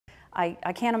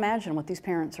I can't imagine what these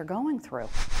parents are going through.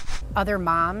 Other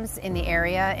moms in the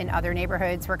area, in other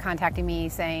neighborhoods, were contacting me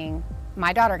saying,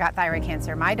 my daughter got thyroid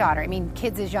cancer, my daughter. I mean,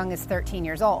 kids as young as 13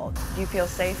 years old. Do you feel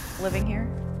safe living here?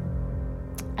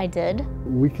 I did.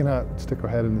 We cannot stick our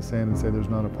head in the sand and say there's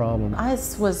not a problem. I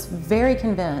was very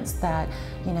convinced that,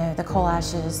 the coal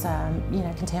ash is,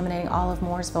 contaminating all of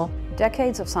Mooresville.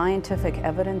 Decades of scientific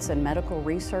evidence and medical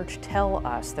research tell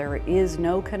us there is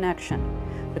no connection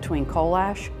between coal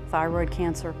ash, thyroid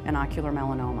cancer, and ocular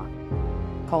melanoma.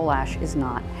 Coal ash is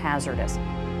not hazardous.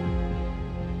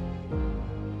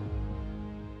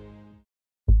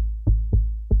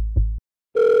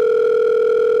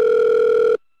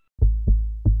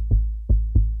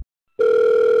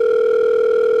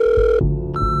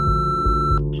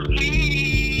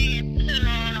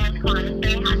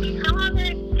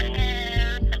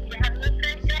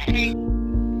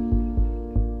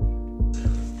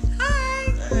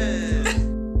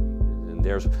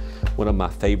 One of my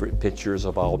favorite pictures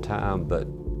of all time, but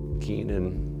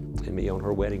Keenan and me on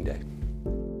her wedding day.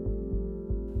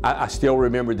 I still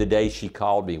remember the day she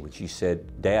called me when she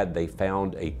said, Dad, they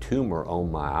found a tumor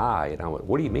on my eye. And I went,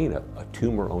 what do you mean, a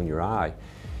tumor on your eye?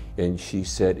 And she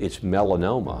said, it's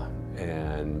melanoma.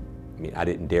 And I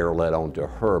didn't dare let on to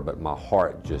her, but my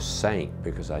heart just sank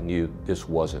because I knew this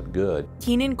wasn't good.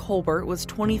 Keenan Colbert was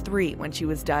 23 when she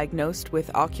was diagnosed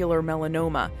with ocular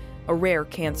melanoma, a rare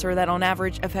cancer that on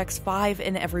average affects 5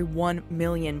 in every 1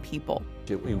 million people.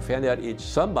 We found out it's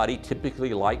somebody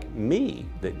typically like me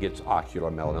that gets ocular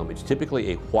melanoma. It's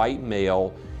typically a white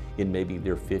male in maybe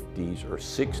their 50s or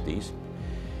 60s.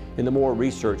 And the more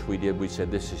research we did, we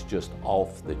said this is just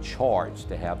off the charts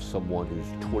to have someone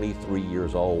who's 23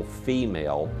 years old,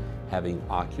 female, having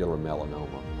ocular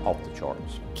melanoma. Off the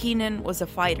charts. Keenan was a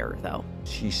fighter, though.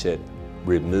 She said,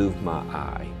 remove my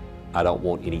eye. I don't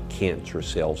want any cancer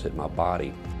cells in my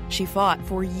body. She fought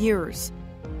for years,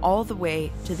 all the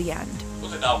way to the end,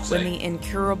 when the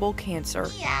incurable cancer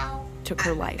took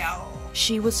her life.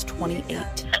 She was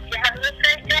 28.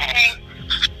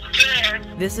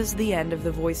 This is the end of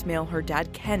the voicemail her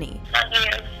dad, Kenny,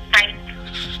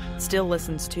 still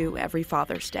listens to every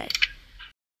Father's Day.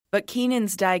 But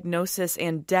Keenan's diagnosis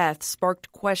and death sparked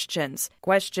questions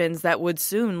that would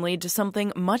soon lead to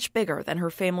something much bigger than her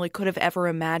family could have ever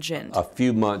imagined. A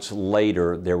few months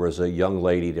later, there was a young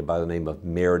lady by the name of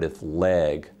Meredith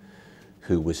Legg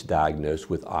who was diagnosed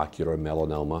with ocular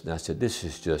melanoma. And I said, this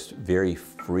is just very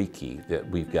freaky that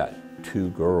we've got 2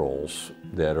 girls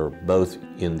that are both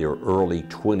in their early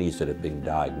 20s that have been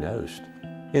diagnosed.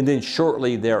 And then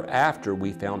shortly thereafter,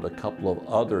 we found a couple of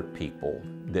other people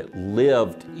that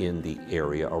lived in the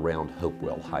area around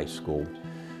Hopewell High School.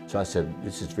 So I said,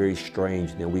 this is very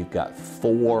strange. Now we've got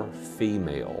 4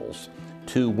 females.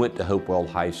 2 went to Hopewell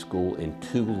High School and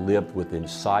 2 lived within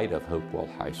sight of Hopewell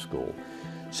High School.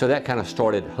 So that kind of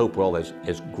started Hopewell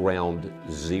as ground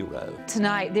zero.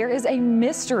 Tonight, there is a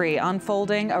mystery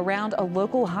unfolding around a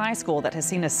local high school that has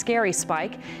seen a scary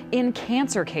spike in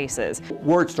cancer cases.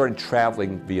 Word started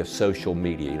traveling via social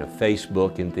media,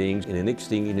 Facebook and things, and the next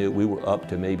thing you knew, we were up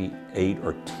to maybe 8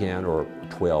 or 10 or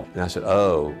 12. And I said,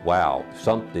 oh, wow,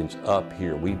 something's up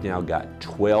here. We've now got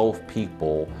 12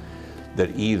 people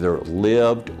that either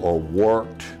lived or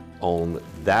worked on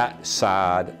that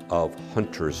side of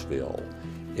Huntersville.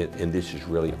 And this is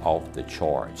really off the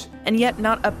charts. And yet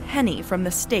not a penny from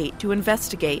the state to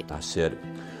investigate. I said,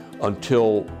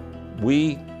 until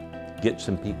we get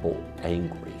some people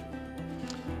angry,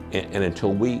 and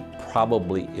until we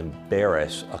probably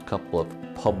embarrass a couple of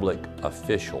public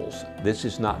officials, this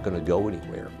is not going to go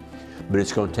anywhere. But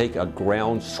it's going to take a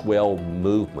groundswell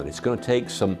movement. It's going to take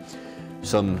some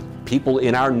people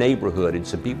in our neighborhood and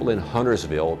some people in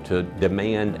Huntersville to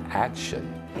demand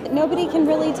action. Nobody can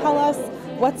really tell us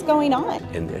what's going on.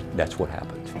 And that's what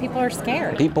happened. People are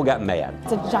scared. People got mad.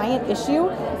 It's a giant issue,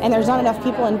 and there's not enough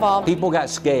people involved. People got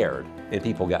scared, and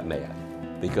people got mad.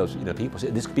 Because, people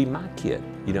said, this could be my kid.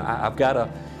 I've got a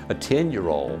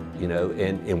 10-year-old,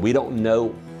 and we don't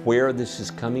know where this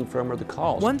is coming from or the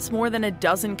cause. Once more than a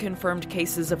dozen confirmed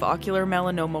cases of ocular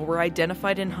melanoma were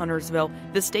identified in Huntersville,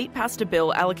 the state passed a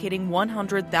bill allocating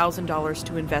 $100,000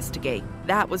 to investigate.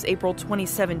 That was April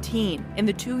 2017. In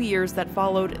the 2 years that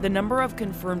followed, the number of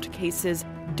confirmed cases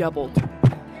doubled.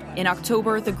 In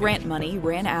October, the grant money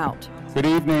ran out. Good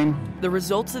evening. The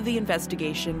results of the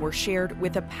investigation were shared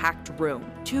with a packed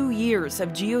room. 2 years of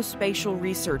geospatial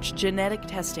research, genetic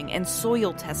testing, and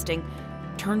soil testing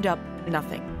turned up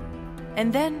nothing.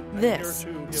 And then this,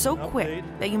 so quick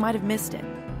that you might have missed it.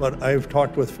 But I've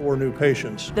talked with 4 new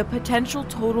patients. The potential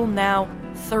total now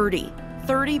 30.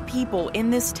 30 people in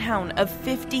this town of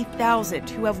 50,000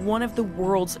 who have one of the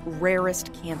world's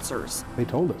rarest cancers. They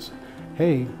told us,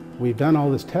 hey, we've done all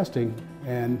this testing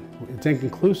and it's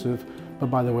inconclusive, but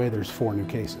by the way, there's 4 new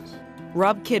cases.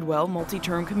 Rob Kidwell,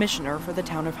 multi-term commissioner for the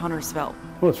town of Huntersville.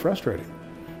 Well, it's frustrating.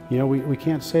 You know, we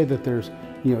can't say that there's,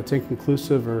 it's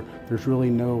inconclusive or there's really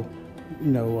nothing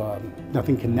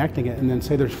connecting it and then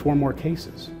say there's 4 more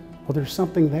cases. Well, there's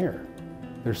something there.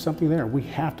 There's something there. We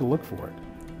have to look for it.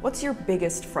 What's your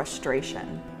biggest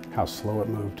frustration? How slow it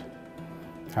moved.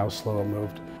 How slow it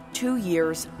moved. 2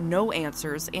 years, no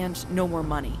answers, and no more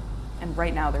money. And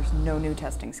right now there's no new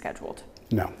testing scheduled.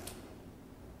 No.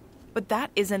 But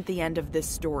that isn't the end of this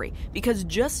story, because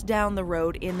just down the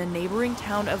road in the neighboring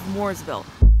town of Mooresville,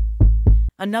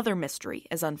 another mystery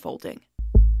is unfolding.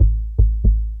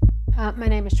 My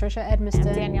name is Trisha Edmiston.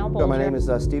 I'm Danielle Bolger. My name is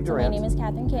Steve Durant. My name is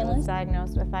Catherine Canlin. I was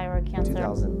diagnosed with thyroid cancer.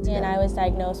 2010. And I was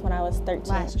diagnosed when I was 13.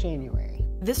 Last January.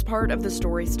 This part of the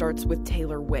story starts with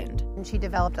Taylor Wind. And she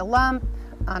developed a lump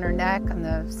on her neck, on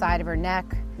the side of her neck.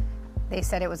 They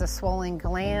said it was a swollen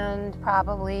gland,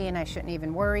 probably, and I shouldn't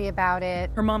even worry about it.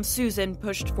 Her mom, Susan,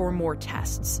 pushed for more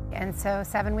tests. And so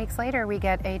 7 weeks later, we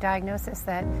get a diagnosis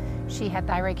that she had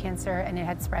thyroid cancer and it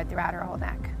had spread throughout her whole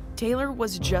neck. Taylor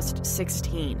was just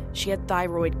 16. She had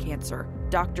thyroid cancer.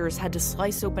 Doctors had to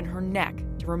slice open her neck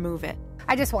to remove it.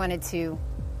 I just wanted to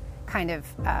kind of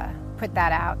put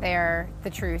that out there, the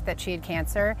truth that she had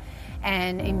cancer.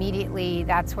 And immediately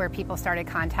that's where people started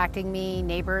contacting me.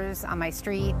 Neighbors on my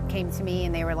street came to me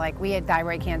and they were like, we had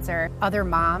thyroid cancer. Other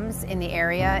moms in the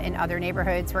area in other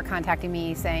neighborhoods were contacting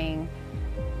me saying,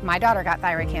 my daughter got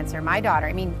thyroid cancer, my daughter.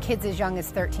 I mean, kids as young as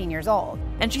 13 years old.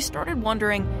 And she started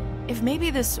wondering if maybe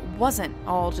this wasn't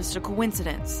all just a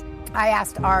coincidence. I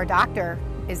asked our doctor,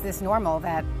 is this normal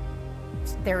that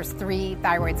there's 3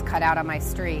 thyroids cut out on my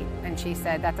street? And she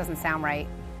said, that doesn't sound right.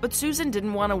 But Susan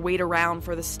didn't want to wait around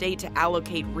for the state to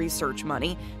allocate research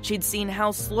money. She'd seen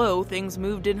how slow things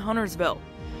moved in Huntersville.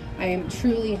 I am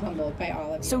truly humbled by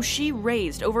all of you. So she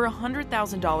raised over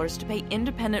 $100,000 to pay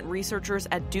independent researchers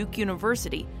at Duke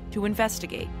University to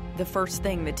investigate. The first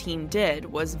thing the team did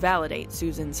was validate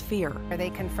Susan's fear.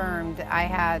 They confirmed I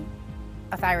had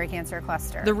a thyroid cancer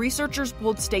cluster. The researchers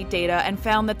pulled state data and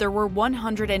found that there were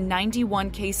 191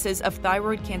 cases of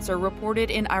thyroid cancer reported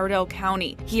in Iredell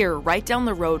County. Here, right down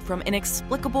the road from an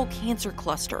inexplicable cancer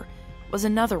cluster, was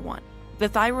another one. The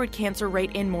thyroid cancer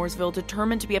rate in Mooresville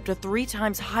determined to be up to 3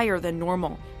 times higher than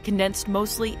normal, condensed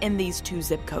mostly in these 2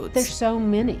 zip codes. There's so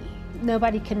many.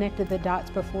 Nobody connected the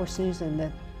dots before Susan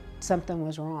that something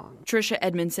was wrong. Trisha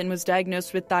Edmondson was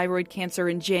diagnosed with thyroid cancer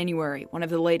in January, one of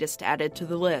the latest added to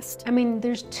the list. I mean,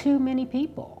 there's too many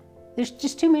people. There's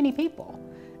just too many people.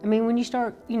 I mean, when you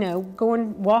start,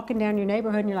 walking down your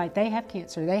neighborhood and you're like, they have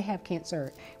cancer, they have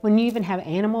cancer. When you even have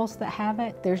animals that have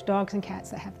it, there's dogs and cats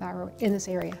that have thyroid in this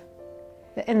area.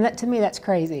 And that, to me, that's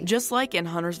crazy. Just like in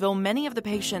Huntersville, many of the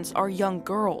patients are young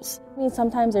girls. I mean,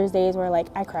 sometimes there's days where,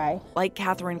 I cry. Like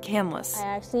Catherine Canlis.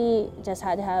 I actually just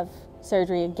had to have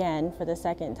surgery again for the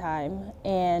 2nd time.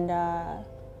 And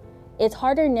it's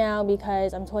harder now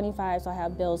because I'm 25, so I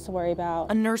have bills to worry about.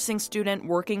 A nursing student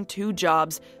working 2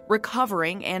 jobs,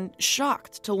 recovering and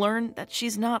shocked to learn that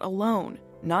she's not alone,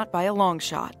 not by a long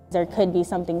shot. There could be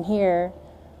something here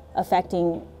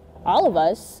affecting all of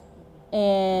us.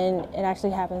 And it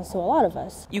actually happens to a lot of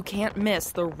us. You can't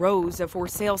miss the rows of for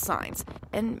sale signs.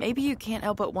 And maybe you can't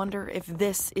help but wonder if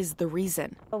this is the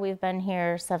reason. We've been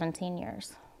here 17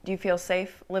 years. Do you feel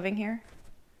safe living here?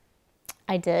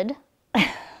 I did.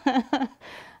 It's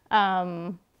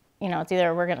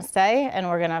either we're going to stay and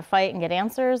we're going to fight and get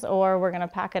answers, or we're going to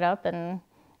pack it up and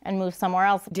move somewhere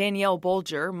else. Danielle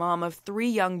Bolger, mom of 3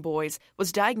 young boys,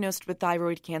 was diagnosed with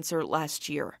thyroid cancer last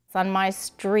year. On my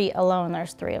street alone,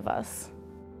 there's 3 of us.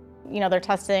 They're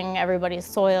testing everybody's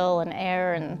soil and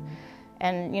air and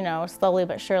slowly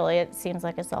but surely it seems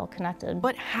like it's all connected.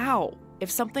 But how? If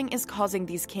something is causing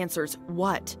these cancers,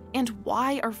 what? And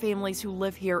why are families who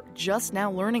live here just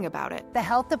now learning about it? The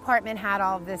health department had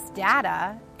all of this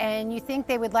data, and you think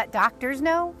they would let doctors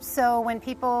know? So when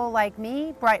people like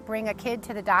me bring a kid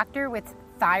to the doctor with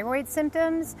thyroid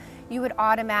symptoms, you would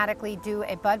automatically do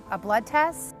a blood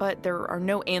test. But there are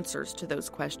no answers to those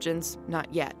questions,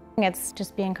 not yet. It's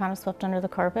just being kind of swept under the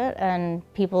carpet, and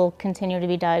people continue to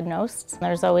be diagnosed.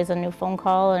 There's always a new phone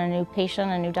call and a new patient,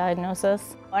 a new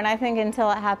diagnosis. And I think until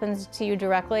it happens to you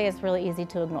directly, it's really easy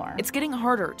to ignore. It's getting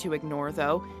harder to ignore,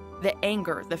 though. The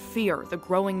anger, the fear, the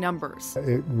growing numbers.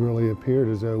 It really appeared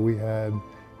as though we had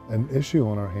an issue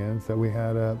on our hands, that we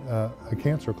had a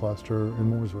cancer cluster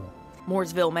in Mooresville.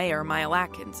 Mooresville Mayor Miles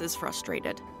Atkins is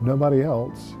frustrated. Nobody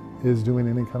else is doing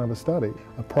any kind of a study.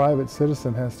 A private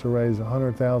citizen has to raise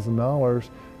 $100,000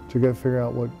 to go figure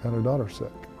out what got her daughter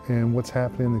sick and what's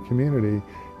happening in the community,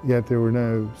 yet there were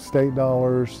no state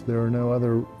dollars, there were no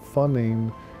other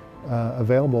funding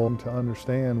available to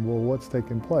understand, well, what's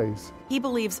taking place. He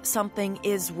believes something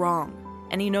is wrong,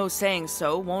 and he knows saying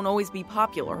so won't always be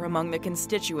popular among the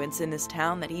constituents in this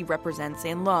town that he represents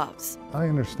and loves. I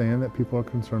understand that people are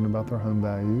concerned about their home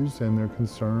values, and they're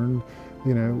concerned,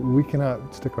 you know, we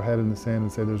cannot stick our head in the sand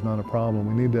and say there's not a problem.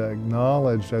 We need to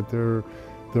acknowledge that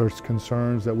there's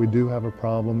concerns, that we do have a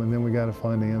problem, and then we got to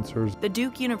find answers. The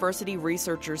Duke University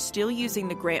researchers, still using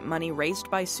the grant money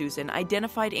raised by Susan,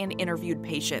 identified and interviewed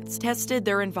patients, tested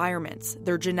their environments,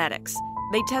 their genetics.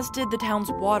 They tested the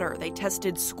town's water. They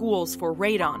tested schools for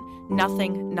radon.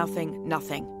 Nothing, nothing,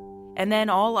 nothing. And then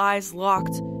all eyes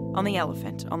locked on the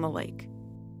elephant on the lake.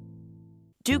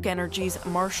 Duke Energy's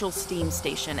Marshall Steam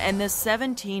Station and the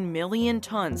 17 million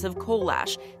tons of coal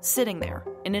ash sitting there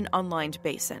in an unlined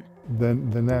basin. The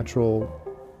natural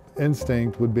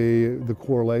instinct would be the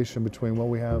correlation between, well,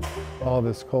 we have all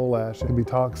this coal ash, it can be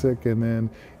toxic, and then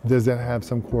does that have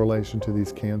some correlation to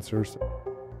these cancers?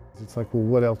 It's like, well,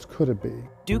 what else could it be?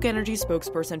 Duke Energy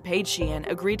spokesperson Paige Sheehan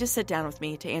agreed to sit down with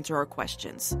me to answer our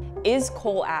questions. Is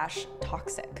coal ash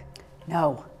toxic?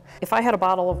 No. If I had a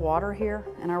bottle of water here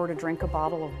and I were to drink a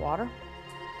bottle of water,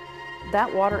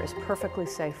 that water is perfectly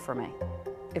safe for me.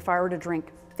 If I were to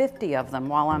drink 50 of them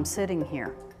while I'm sitting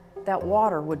here, that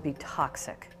water would be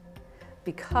toxic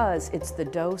because it's the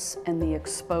dose and the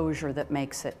exposure that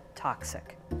makes it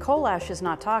toxic. Coal ash is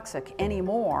not toxic any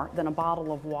more than a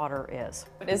bottle of water is.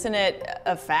 But isn't it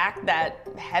a fact that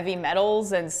heavy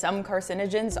metals and some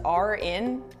carcinogens are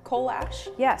in coal ash?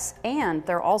 Yes, and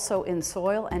they're also in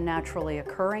soil and naturally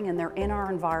occurring, and they're in our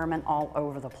environment all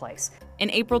over the place. In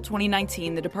April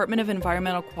 2019, the Department of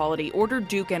Environmental Quality ordered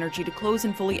Duke Energy to close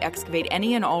and fully excavate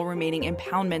any and all remaining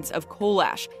impoundments of coal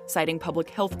ash, citing public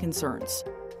health concerns.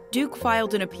 Duke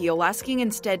filed an appeal asking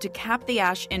instead to cap the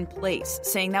ash in place,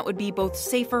 saying that would be both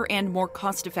safer and more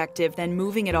cost-effective than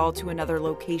moving it all to another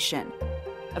location.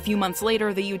 A few months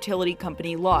later, the utility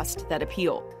company lost that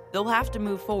appeal. They'll have to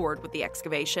move forward with the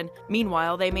excavation.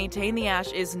 Meanwhile, they maintain the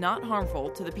ash is not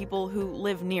harmful to the people who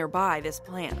live nearby this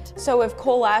plant. So if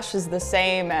coal ash is the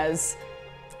same as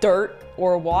dirt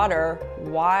or water,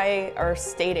 why are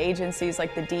state agencies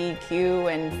like the DEQ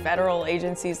and federal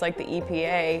agencies like the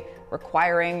EPA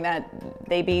requiring that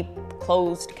they be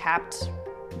closed, capped,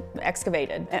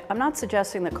 excavated? I'm not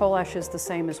suggesting that coal ash is the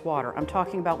same as water. I'm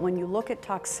talking about when you look at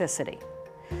toxicity,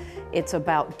 it's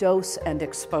about dose and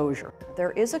exposure.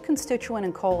 There is a constituent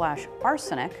in coal ash,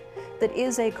 arsenic, that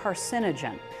is a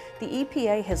carcinogen. The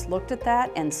EPA has looked at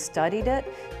that and studied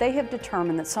it. They have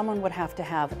determined that someone would have to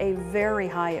have a very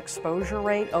high exposure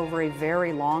rate over a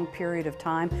very long period of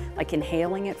time, like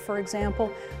inhaling it, for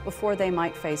example, before they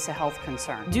might face a health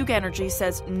concern. Duke Energy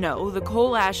says no, the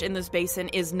coal ash in this basin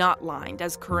is not lined,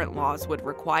 as current laws would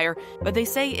require, but they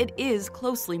say it is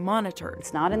closely monitored.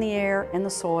 It's not in the air, in the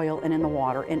soil, and in the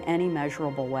water in any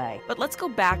measurable way. But let's go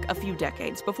back a few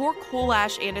decades before coal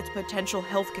ash and its potential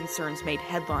health concerns made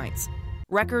headlines.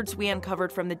 Records we uncovered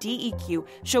from the DEQ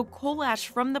show coal ash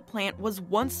from the plant was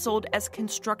once sold as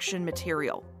construction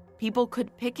material. People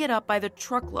could pick it up by the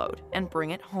truckload and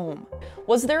bring it home.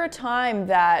 Was there a time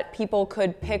that people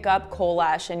could pick up coal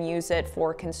ash and use it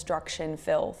for construction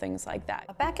fill, things like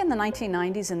that? Back in the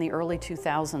 1990s and the early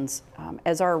 2000s,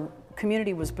 as our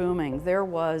community was booming, there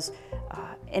was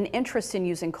an interest in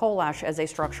using coal ash as a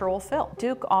structural fill.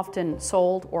 Duke often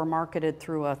sold or marketed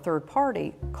through a third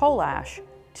party coal ash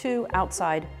to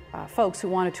outside folks who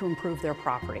wanted to improve their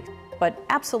property. But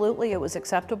absolutely it was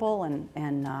acceptable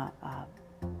and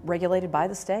regulated by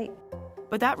the state.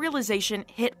 But that realization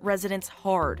hit residents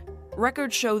hard.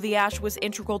 Records show the ash was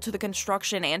integral to the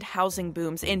construction and housing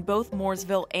booms in both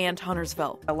Mooresville and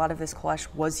Huntersville. A lot of this coal ash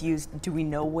was used. Do we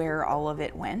know where all of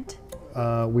it went?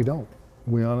 We don't.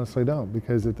 We honestly don't,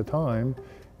 because at the time,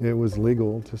 it was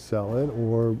legal to sell it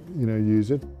or,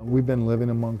 use it. We've been living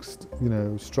amongst,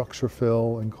 structure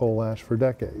fill and coal ash for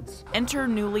decades. Enter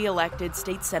newly elected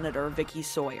State Senator Vicki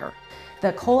Sawyer.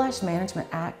 The Coal Ash Management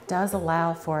Act does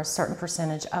allow for a certain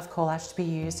percentage of coal ash to be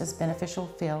used as beneficial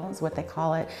fill, is what they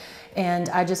call it, and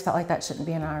I just felt like that shouldn't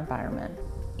be in our environment.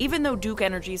 Even though Duke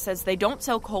Energy says they don't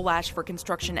sell coal ash for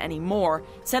construction anymore,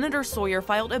 Senator Sawyer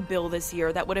filed a bill this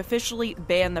year that would officially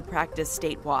ban the practice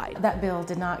statewide. That bill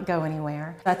did not go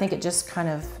anywhere. I think it just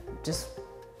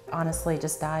honestly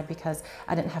died because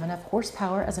I didn't have enough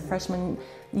horsepower as a freshman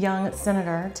young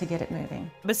senator to get it moving.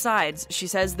 Besides, she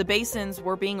says the basins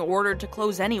were being ordered to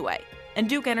close anyway. And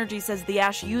Duke Energy says the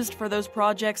ash used for those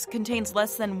projects contains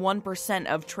less than 1%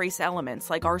 of trace elements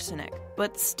like arsenic.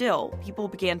 But still, people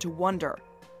began to wonder.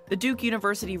 The Duke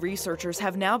University researchers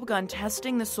have now begun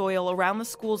testing the soil around the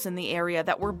schools in the area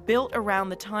that were built around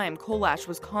the time coal ash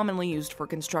was commonly used for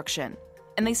construction.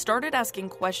 And they started asking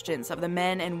questions of the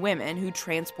men and women who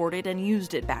transported and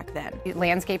used it back then.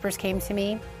 Landscapers came to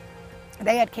me.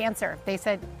 They had cancer. They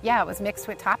said, yeah, it was mixed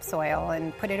with topsoil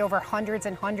and put it over hundreds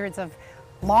and hundreds of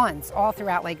lawns all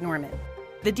throughout Lake Norman.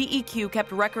 The DEQ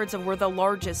kept records of where the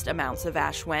largest amounts of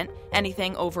ash went.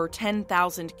 Anything over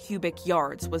 10,000 cubic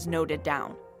yards was noted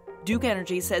down. Duke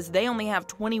Energy says they only have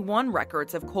 21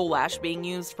 records of coal ash being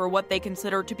used for what they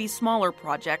consider to be smaller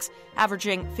projects,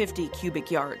 averaging 50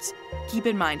 cubic yards. Keep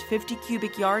in mind, 50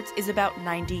 cubic yards is about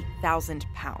 90,000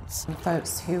 pounds.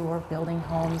 Folks who were building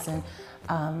homes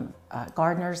and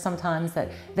gardeners sometimes, that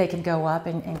they could go up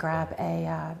and grab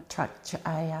a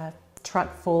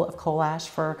truck full of coal ash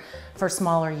for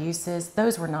smaller uses.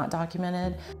 Those were not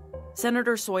documented.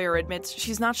 Senator Sawyer admits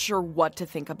she's not sure what to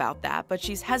think about that, but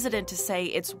she's hesitant to say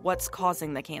it's what's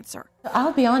causing the cancer.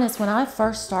 I'll be honest, when I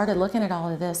first started looking at all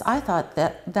of this, I thought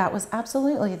that was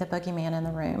absolutely the boogeyman in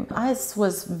the room. I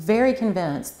was very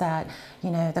convinced that,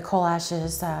 the coal ash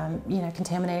is,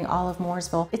 contaminating all of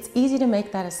Mooresville. It's easy to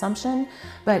make that assumption,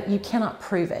 but you cannot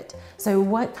prove it. So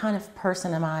what kind of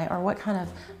person am I, or what kind of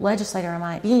legislator am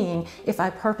I being if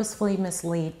I purposefully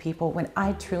mislead people when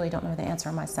I truly don't know the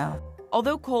answer myself?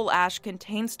 Although coal ash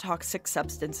contains toxic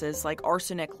substances like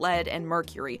arsenic, lead, and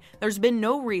mercury, there's been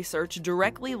no research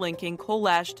directly linking coal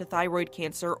ash to thyroid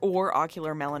cancer or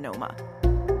ocular melanoma.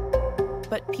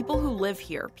 But people who live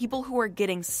here, people who are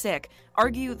getting sick,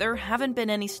 argue there haven't been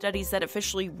any studies that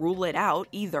officially rule it out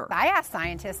either. I asked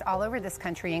scientists all over this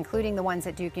country, including the ones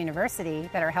at Duke University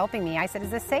that are helping me, I said,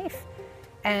 is this safe?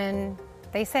 And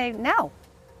they say no.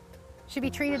 Should be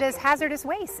treated as hazardous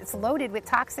waste. It's loaded with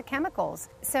toxic chemicals.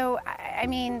 So,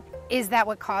 is that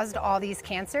what caused all these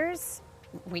cancers?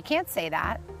 We can't say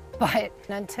that, but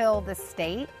until the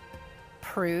state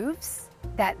proves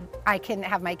that I can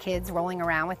have my kids rolling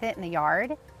around with it in the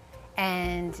yard,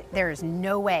 and there's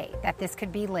no way that this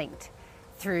could be linked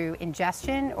through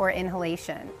ingestion or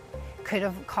inhalation, could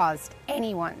have caused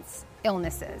anyone's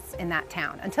illnesses in that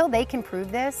town. Until they can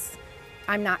prove this,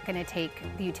 I'm not going to take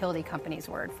the utility company's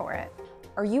word for it.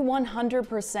 Are you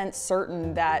 100%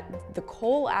 certain that the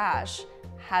coal ash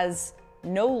has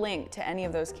no link to any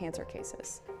of those cancer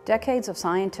cases? Decades of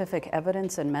scientific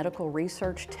evidence and medical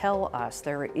research tell us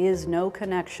there is no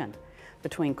connection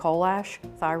between coal ash,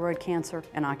 thyroid cancer,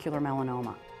 and ocular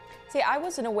melanoma. See, I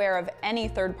wasn't aware of any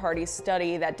third-party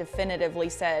study that definitively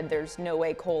said there's no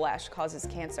way coal ash causes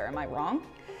cancer. Am I wrong?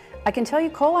 I can tell you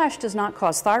coal ash does not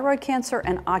cause thyroid cancer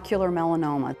and ocular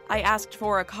melanoma. I asked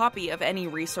for a copy of any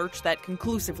research that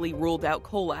conclusively ruled out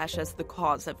coal ash as the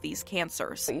cause of these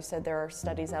cancers. You said there are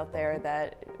studies out there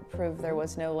that prove there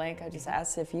was no link. I just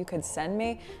asked if you could send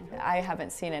me. I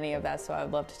haven't seen any of that, so I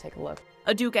would love to take a look.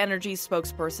 A Duke Energy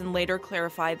spokesperson later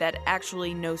clarified that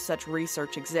actually no such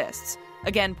research exists,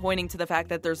 again pointing to the fact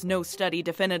that there's no study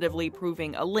definitively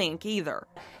proving a link either.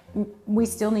 We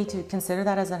still need to consider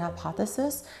that as an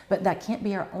hypothesis, but that can't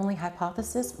be our only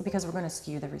hypothesis because we're going to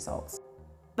skew the results.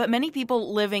 But many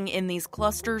people living in these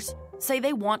clusters say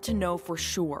they want to know for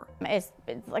sure. It's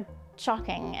like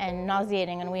shocking and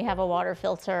nauseating, and we have a water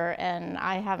filter, and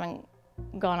I haven't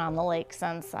gone on the lake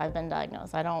since I've been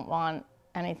diagnosed. I don't want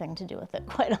anything to do with it,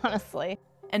 quite honestly.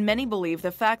 And many believe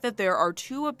the fact that there are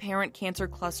two apparent cancer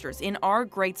clusters in our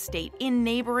great state in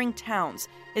neighboring towns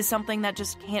is something that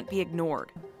just can't be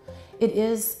ignored. It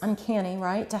is uncanny,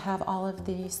 right, to have all of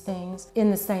these things in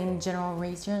the same general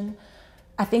region.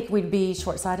 I think we'd be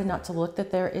short-sighted not to look that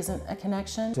there isn't a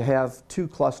connection. To have two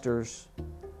clusters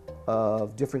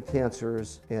of different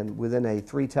cancers and within a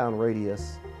 3-town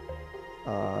radius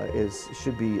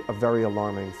should be very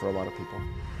alarming for a lot of people.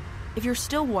 If you're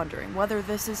still wondering whether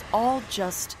this is all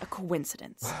just a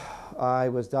coincidence. I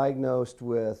was diagnosed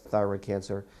with thyroid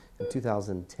cancer in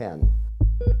 2010.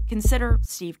 Consider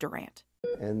Steve Durant.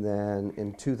 And then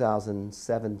in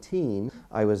 2017,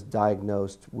 I was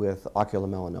diagnosed with ocular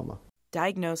melanoma.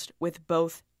 Diagnosed with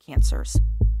both cancers,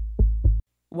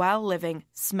 while living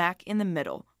smack in the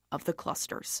middle of the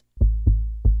clusters.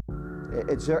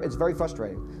 It's very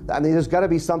frustrating. I mean, there's got to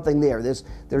be something there.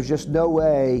 There's just no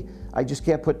way, I just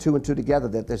can't put 2 and 2 together,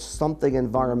 that there's something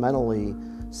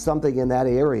environmentally, something in that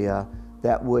area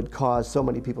that would cause so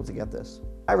many people to get this.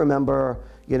 I remember,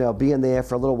 being there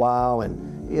for a little while,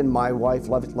 and my wife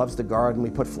loves to garden. We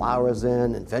put flowers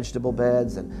in and vegetable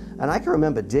beds, and I can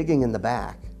remember digging in the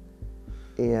back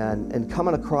and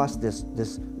coming across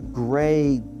this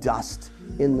gray dust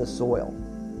in the soil.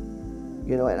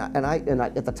 You know, and I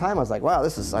at the time I was like, wow,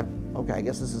 this is okay. I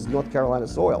guess this is North Carolina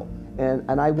soil.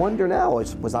 And I wonder now,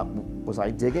 was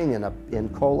I digging in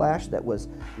coal ash that was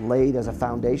laid as a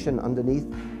foundation underneath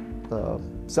the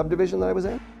subdivision that I was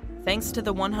in? Thanks to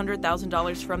the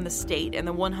 $100,000 from the state and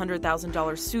the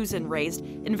 $100,000 Susan raised,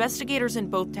 investigators in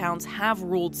both towns have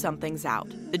ruled some things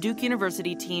out. The Duke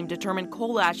University team determined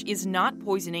coal ash is not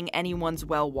poisoning anyone's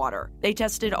well water. They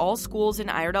tested all schools in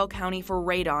Iredell County for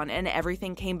radon and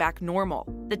everything came back normal.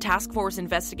 The task force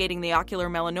investigating the ocular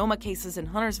melanoma cases in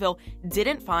Huntersville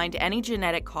didn't find any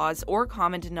genetic cause or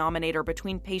common denominator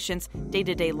between patients'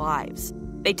 day-to-day lives.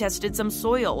 They tested some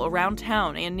soil around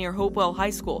town and near Hopewell High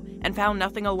School and found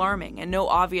nothing alarming and no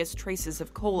obvious traces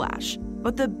of coal ash.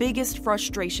 But the biggest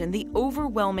frustration, the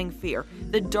overwhelming fear,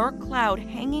 the dark cloud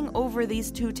hanging over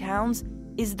these two towns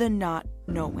is the not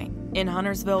knowing. In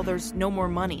Huntersville, there's no more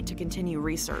money to continue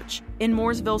research. In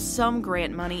Mooresville, some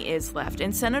grant money is left,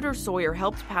 and Senator Sawyer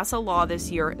helped pass a law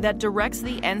this year that directs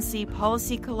the NC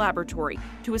Policy Collaboratory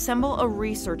to assemble a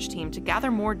research team to gather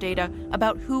more data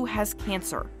about who has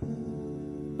cancer.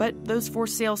 But those for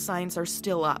sale signs are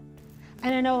still up.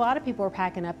 And I know a lot of people are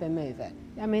packing up and moving.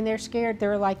 I mean, they're scared.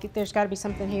 They're like, there's got to be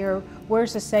something here.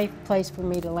 Where's a safe place for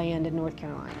me to land in North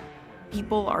Carolina?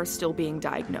 People are still being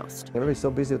diagnosed. Everybody's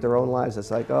so busy with their own lives. It's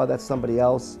like, oh, that's somebody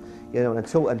else. You know, and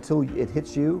until it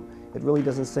hits you, it really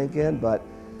doesn't sink in. But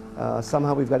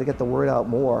somehow we've got to get the word out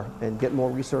more and get more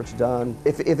research done.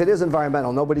 If it is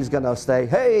environmental, nobody's going to say,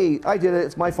 hey, I did it.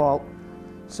 It's my fault.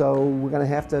 So we're going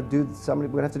to have to do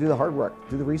the hard work,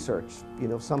 do the research, you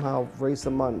know, somehow raise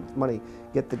some money,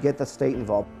 get the state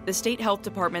involved. The state health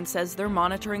department says they're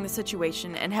monitoring the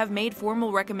situation and have made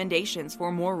formal recommendations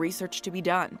for more research to be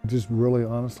done. It just really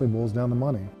honestly boils down to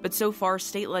money. But so far,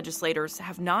 state legislators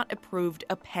have not approved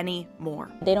a penny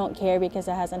more. They don't care because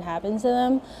it hasn't happened to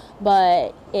them,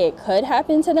 but it could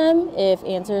happen to them if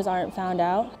answers aren't found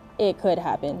out. It could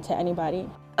happen to anybody.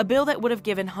 A bill that would have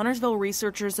given Huntersville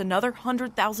researchers another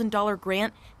 $100,000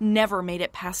 grant never made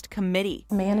it past committee.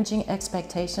 Managing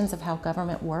expectations of how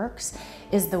government works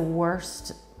is the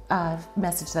worst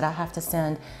message that I have to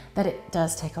send, that it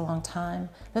does take a long time,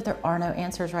 that there are no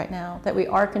answers right now, that we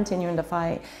are continuing to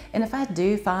fight. And if I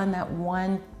do find that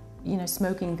one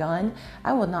smoking gun,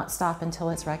 I will not stop until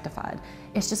it's rectified.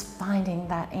 It's just finding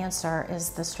that answer is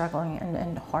the struggling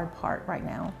and hard part right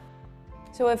now.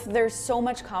 So if there's so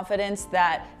much confidence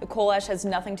that the coal ash has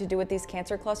nothing to do with these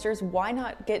cancer clusters, why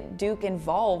not get Duke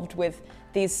involved with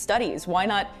these studies? Why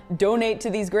not donate to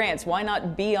these grants? Why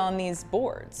not be on these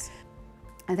boards?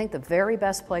 I think the very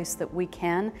best place that we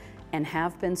can and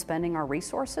have been spending our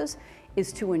resources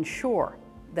is to ensure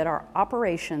that our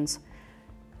operations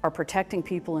are protecting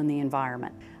people in the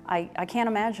environment. I can't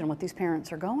imagine what these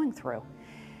parents are going through.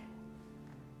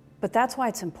 But that's why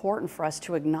it's important for us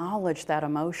to acknowledge that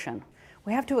emotion.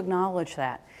 We have to acknowledge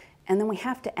that, and then we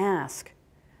have to ask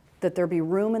that there be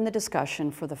room in the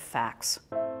discussion for the facts.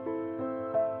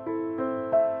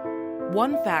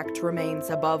 One fact remains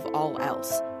above all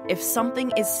else. If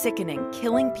something is sickening,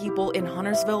 killing people in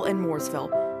Huntersville and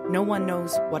Mooresville, no one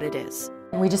knows what it is.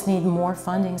 We just need more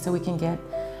funding so we can get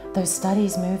those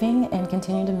studies moving and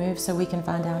continue to move so we can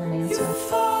find out an answer.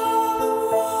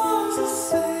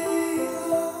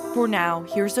 For now,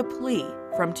 here's a plea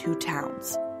from two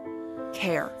towns.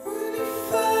 Care.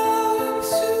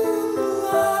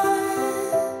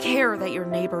 Care that your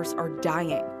neighbors are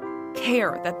dying.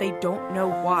 Care that they don't know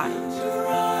why.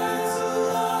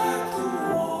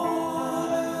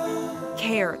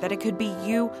 Care that it could be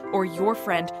you or your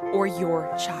friend or your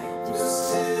child.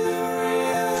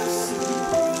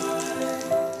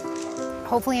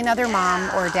 Hopefully another mom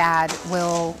or dad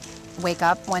will wake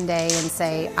up one day and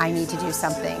say, I need to do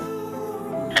something.